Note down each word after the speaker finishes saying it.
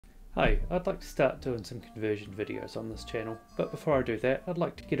Hey, I'd like to start doing some conversion videos on this channel, but before I do that, I'd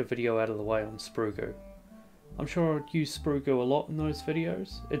like to get a video out of the way on Sprue. I'm sure I'd use Sprue a lot in those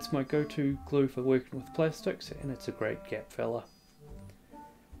videos. It's my go-to glue for working with plastics, and it's a great gap filler.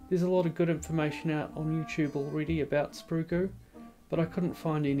 There's a lot of good information out on YouTube already about Sprue, but I couldn't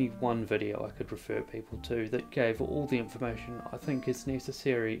find any one video I could refer people to that gave all the information I think is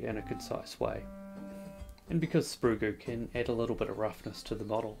necessary in a concise way. And because Sprue can add a little bit of roughness to the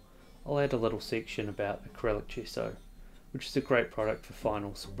model, I'll add a little section about acrylic gesso, which is a great product for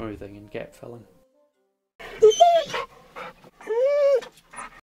final smoothing and gap filling.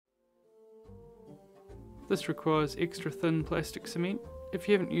 This requires extra thin plastic cement. If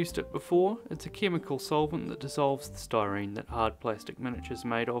you haven't used it before, it's a chemical solvent that dissolves the styrene that hard plastic miniatures are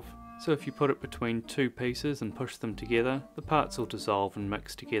made of. So if you put it between two pieces and push them together, the parts will dissolve and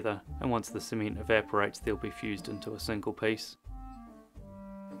mix together, and once the cement evaporates they'll be fused into a single piece.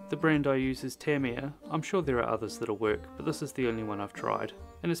 The brand I use is Tamiya. I'm sure there are others that'll work, but this is the only one I've tried,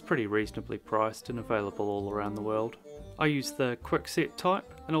 and it's pretty reasonably priced and available all around the world. I use the quickset type.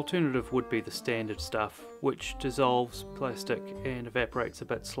 An alternative would be the standard stuff, which dissolves plastic and evaporates a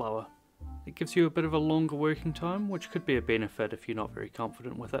bit slower. It gives you a bit of a longer working time, which could be a benefit if you're not very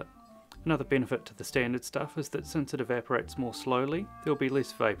confident with it. Another benefit to the standard stuff is that since it evaporates more slowly, there'll be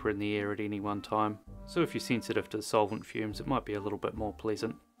less vapour in the air at any one time, so if you're sensitive to solvent fumes it might be a little bit more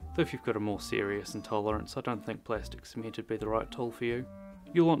pleasant. Though if you've got a more serious intolerance, I don't think plastic cement would be the right tool for you.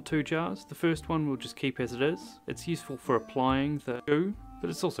 You'll want two jars. The first one we'll just keep as it is. It's useful for applying the goo, but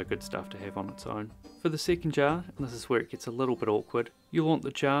it's also good stuff to have on its own. For the second jar, and this is where it gets a little bit awkward, you'll want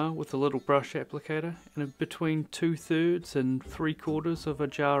the jar with a little brush applicator and between 2/3 and 3/4 of a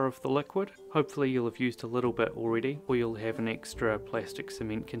jar of the liquid. Hopefully you'll have used a little bit already, or you'll have an extra plastic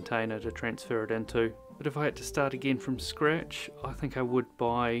cement container to transfer it into. But if I had to start again from scratch, I think I would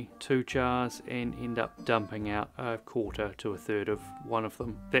buy 2 jars and end up dumping out 1/4 to 1/3 of one of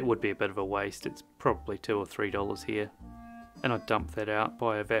them. That would be a bit of a waste. It's probably $2 or $3 here. And I'd dump that out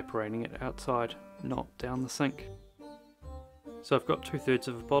by evaporating it outside, not down the sink. So I've got 2/3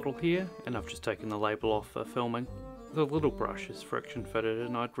 of a bottle here, and I've just taken the label off for filming. The little brush is friction fitted,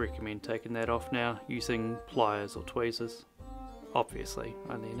 and I'd recommend taking that off now using pliers or tweezers. Obviously,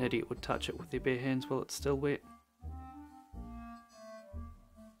 only an idiot would touch it with their bare hands while it's still wet.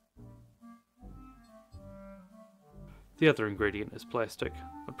 The other ingredient is plastic.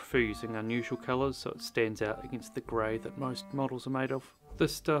 I prefer using unusual colours so it stands out against the grey that most models are made of.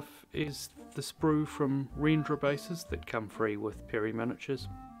 This stuff is the sprue from Rendra bases that come free with Perry miniatures.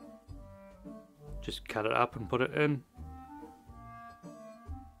 Just cut it up and put it in.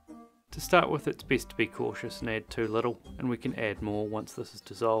 To start with, it's best to be cautious and add too little, and we can add more once this is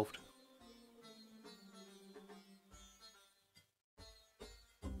dissolved.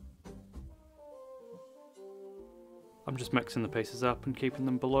 I'm just mixing the pieces up and keeping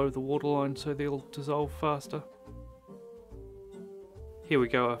them below the waterline so they'll dissolve faster. Here we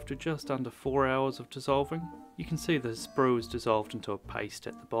go after just under 4 hours of dissolving. You can see the sprue is dissolved into a paste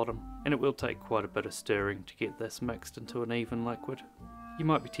at the bottom, and it will take quite a bit of stirring to get this mixed into an even liquid. You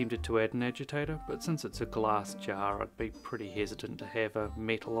might be tempted to add an agitator, but since it's a glass jar I'd be pretty hesitant to have a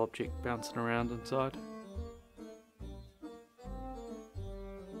metal object bouncing around inside.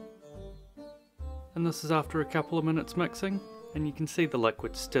 And this is after a couple of minutes mixing, and you can see the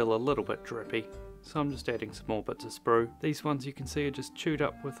liquid's still a little bit drippy, so I'm just adding some more bits of sprue. These ones you can see are just chewed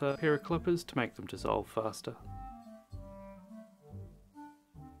up with a pair of clippers to make them dissolve faster.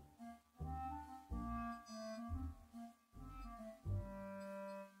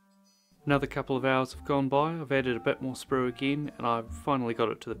 Another couple of hours have gone by, I've added a bit more sprue again, and I've finally got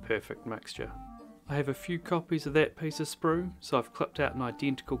it to the perfect mixture. I have a few copies of that piece of sprue, so I've clipped out an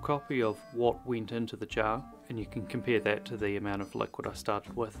identical copy of what went into the jar, and you can compare that to the amount of liquid I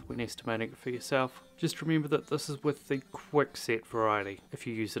started with when estimating it for yourself. Just remember that this is with the quickset variety. If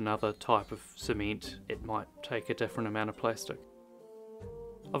you use another type of cement, it might take a different amount of plastic.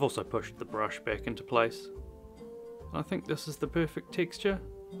 I've also pushed the brush back into place. I think this is the perfect texture.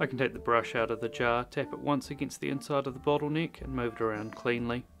 I can take the brush out of the jar, tap it once against the inside of the bottleneck and move it around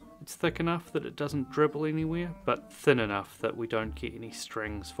cleanly. It's thick enough that it doesn't dribble anywhere, but thin enough that we don't get any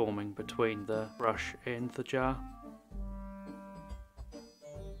strings forming between the brush and the jar.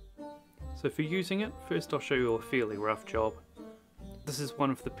 So for using it, first I'll show you a fairly rough job. This is one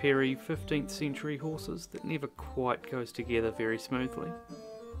of the Perry 15th century horses that never quite goes together very smoothly.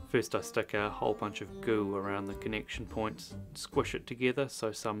 First I stick a whole bunch of goo around the connection points, squish it together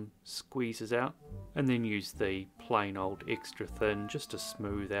so some squeezes out, and then use the plain old extra thin just to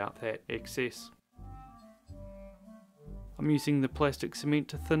smooth out that excess. I'm using the plastic cement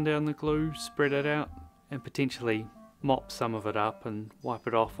to thin down the glue, spread it out, and potentially mop some of it up and wipe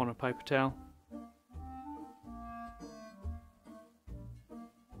it off on a paper towel.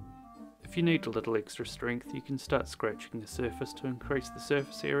 If you need a little extra strength, you can start scratching the surface to increase the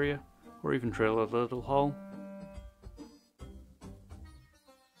surface area, or even drill a little hole.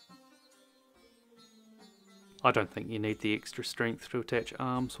 I don't think you need the extra strength to attach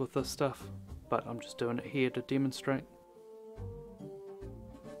arms with this stuff, but I'm just doing it here to demonstrate.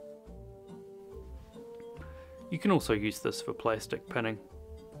 You can also use this for plastic pinning.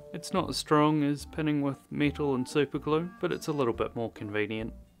 It's not as strong as pinning with metal and super glue, but it's a little bit more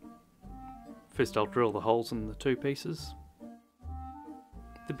convenient. First I'll drill the holes in the two pieces.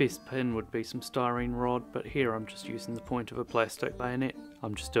 The best pin would be some styrene rod, but here I'm just using the point of a plastic bayonet.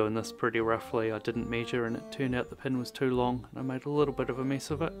 I'm just doing this pretty roughly. I didn't measure and it turned out the pin was too long and I made a little bit of a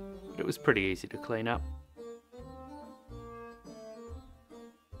mess of it, but it was pretty easy to clean up.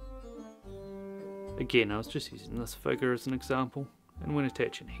 Again, I was just using this figure as an example, and when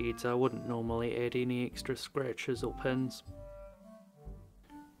attaching heads I wouldn't normally add any extra scratches or pins.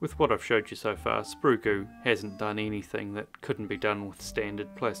 With what I've showed you so far, Sprue Goo hasn't done anything that couldn't be done with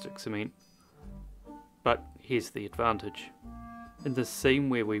standard plastic cement. But here's the advantage. In this seam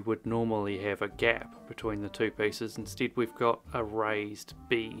where we would normally have a gap between the two pieces, instead we've got a raised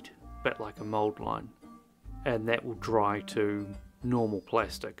bead, a bit like a mould line. And that will dry to normal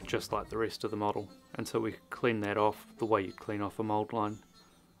plastic, just like the rest of the model. And so we can clean that off the way you'd clean off a mould line.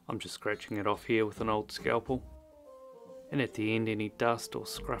 I'm just scratching it off here with an old scalpel. And at the end, any dust or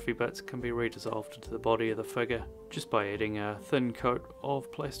scruffy bits can be redissolved into the body of the figure just by adding a thin coat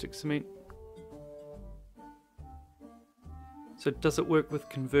of plastic cement. So does it work with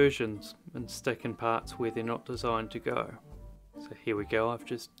conversions and sticking parts where they're not designed to go? So here we go, I've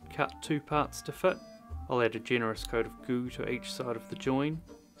just cut two parts to fit. I'll add a generous coat of goo to each side of the join,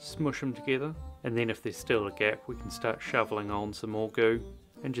 smush them together, and then if there's still a gap we can start shoveling on some more goo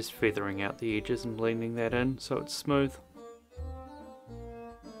and just feathering out the edges and blending that in so it's smooth.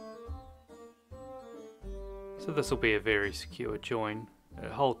 So this will be a very secure join.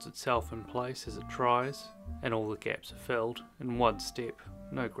 It holds itself in place as it dries, and all the gaps are filled in one step,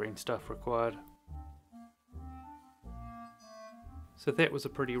 no green stuff required. So that was a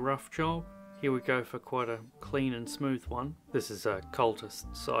pretty rough job. Here we go for quite a clean and smooth one. This is a Cultist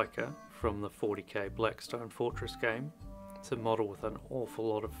Psyker from the 40k Blackstone Fortress game. It's a model with an awful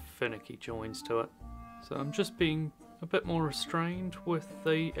lot of finicky joins to it. So I'm just being a bit more restrained with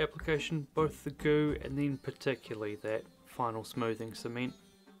the application, both the goo and then particularly that final smoothing cement.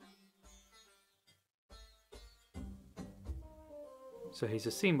 So he's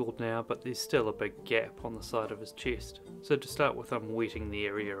assembled now, but there's still a big gap on the side of his chest. So to start with, I'm wetting the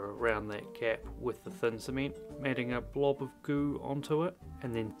area around that gap with the thin cement. I'm adding a blob of goo onto it,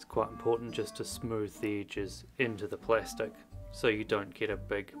 and then it's quite important just to smooth the edges into the plastic so you don't get a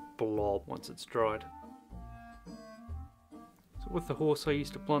big blob once it's dried. So with the horse I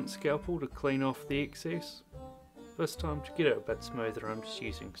used a blunt scalpel to clean off the excess. This time, to get it a bit smoother, I'm just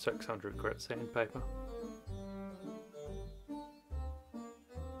using 600 grit sandpaper.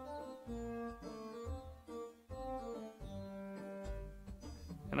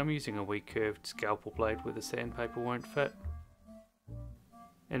 And I'm using a wee curved scalpel blade where the sandpaper won't fit.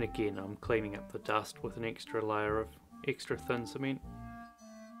 And again, I'm cleaning up the dust with an extra layer of extra thin cement.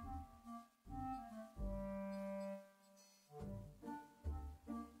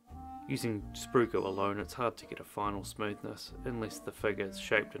 Using Sprue Goo alone, it's hard to get a final smoothness unless the figure is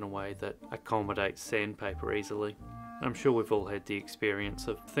shaped in a way that accommodates sandpaper easily. And I'm sure we've all had the experience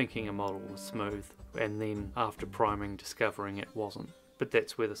of thinking a model was smooth and then after priming discovering it wasn't. But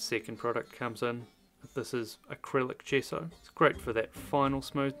that's where the second product comes in. This is acrylic gesso. It's great for that final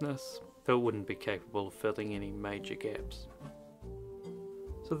smoothness, though it wouldn't be capable of filling any major gaps.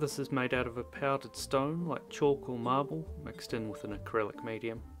 So this is made out of a powdered stone like chalk or marble mixed in with an acrylic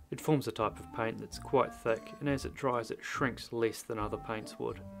medium. It forms a type of paint that's quite thick, and as it dries it shrinks less than other paints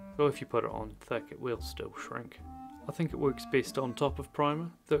would. So if you put it on thick it will still shrink. I think it works best on top of primer,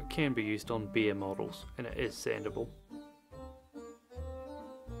 though it can be used on bare models and it is sandable.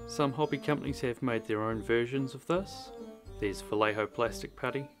 Some hobby companies have made their own versions of this. There's Vallejo Plastic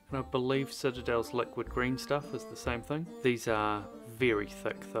Putty, and I believe Citadel's liquid green stuff is the same thing. These are very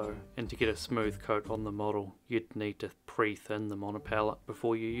thick though, and to get a smooth coat on the model you'd need to pre-thin them on a palette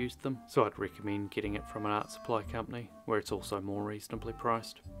before you used them, so I'd recommend getting it from an art supply company where it's also more reasonably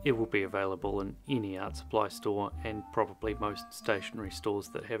priced. It will be available in any art supply store and probably most stationery stores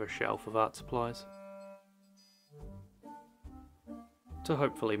that have a shelf of art supplies. To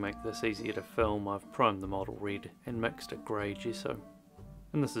hopefully make this easier to film, I've primed the model red and mixed a grey gesso.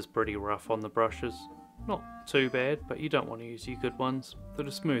 And this is pretty rough on the brushes. Not too bad, but you don't want to use your good ones. So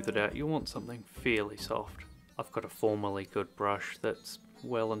to smooth it out, you'll want something fairly soft. I've got a formerly good brush that's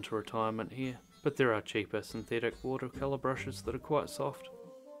well into retirement here, but there are cheaper synthetic watercolour brushes that are quite soft.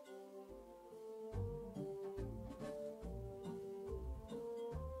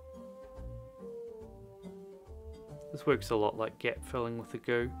 This works a lot like gap filling with the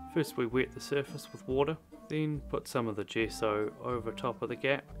goo. First we wet the surface with water, then put some of the gesso over top of the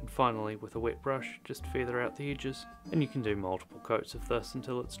gap, and finally with a wet brush just feather out the edges. And you can do multiple coats of this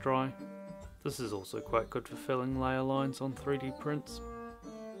until it's dry. This is also quite good for filling layer lines on 3D prints.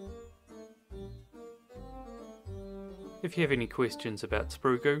 If you have any questions about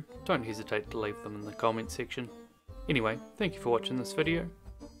Sprue goo, don't hesitate to leave them in the comments section. Anyway, thank you for watching this video.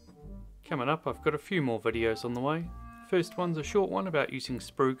 Coming up, I've got a few more videos on the way. First one's a short one about using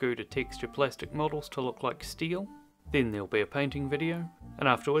Sprue goo to texture plastic models to look like steel. Then there'll be a painting video, and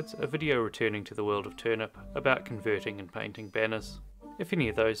afterwards a video returning to the world of Turnip about converting and painting banners. If any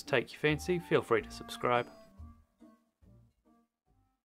of those take your fancy, feel free to subscribe.